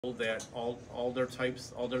that all their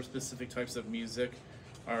specific types of music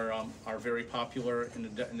are very popular in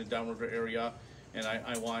the Downriver area, and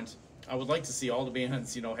I would like to see all the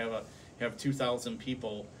bands, have 2,000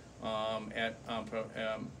 people in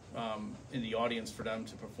the audience for them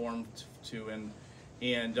to perform to, and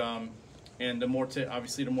the more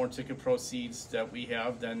obviously the more ticket proceeds that we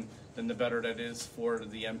have, then the better that is for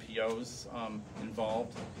the MPOs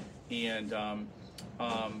involved, and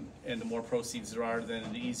the more proceeds there are, then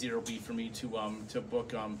the easier it'll be for me to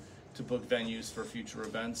book venues for future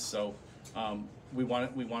events. So we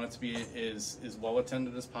want it to be as well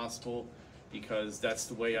attended as possible, because that's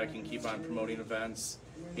the way I can keep on promoting events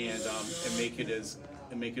and make it as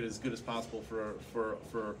good as possible for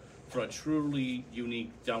a truly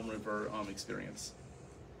unique Downriver experience.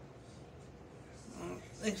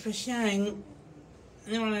 Thanks for sharing.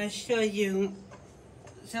 I want to show you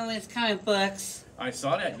some of these comic books. I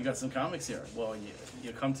saw that. You got some comics here. Well,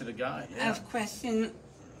 you come to the guy. Yeah. I have a question.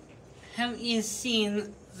 Have you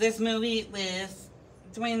seen this movie with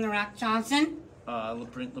Dwayne "The Rock" Johnson?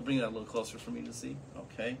 Bring that a little closer for me to see.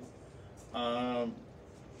 Okay.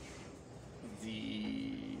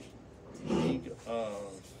 The League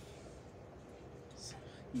of...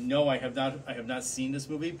 No, I have not seen this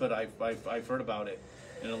movie, but I've heard about it,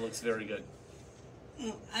 and it looks very good.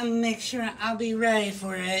 I'll make sure I'll be ready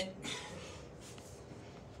for it.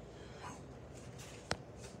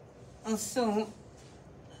 Also,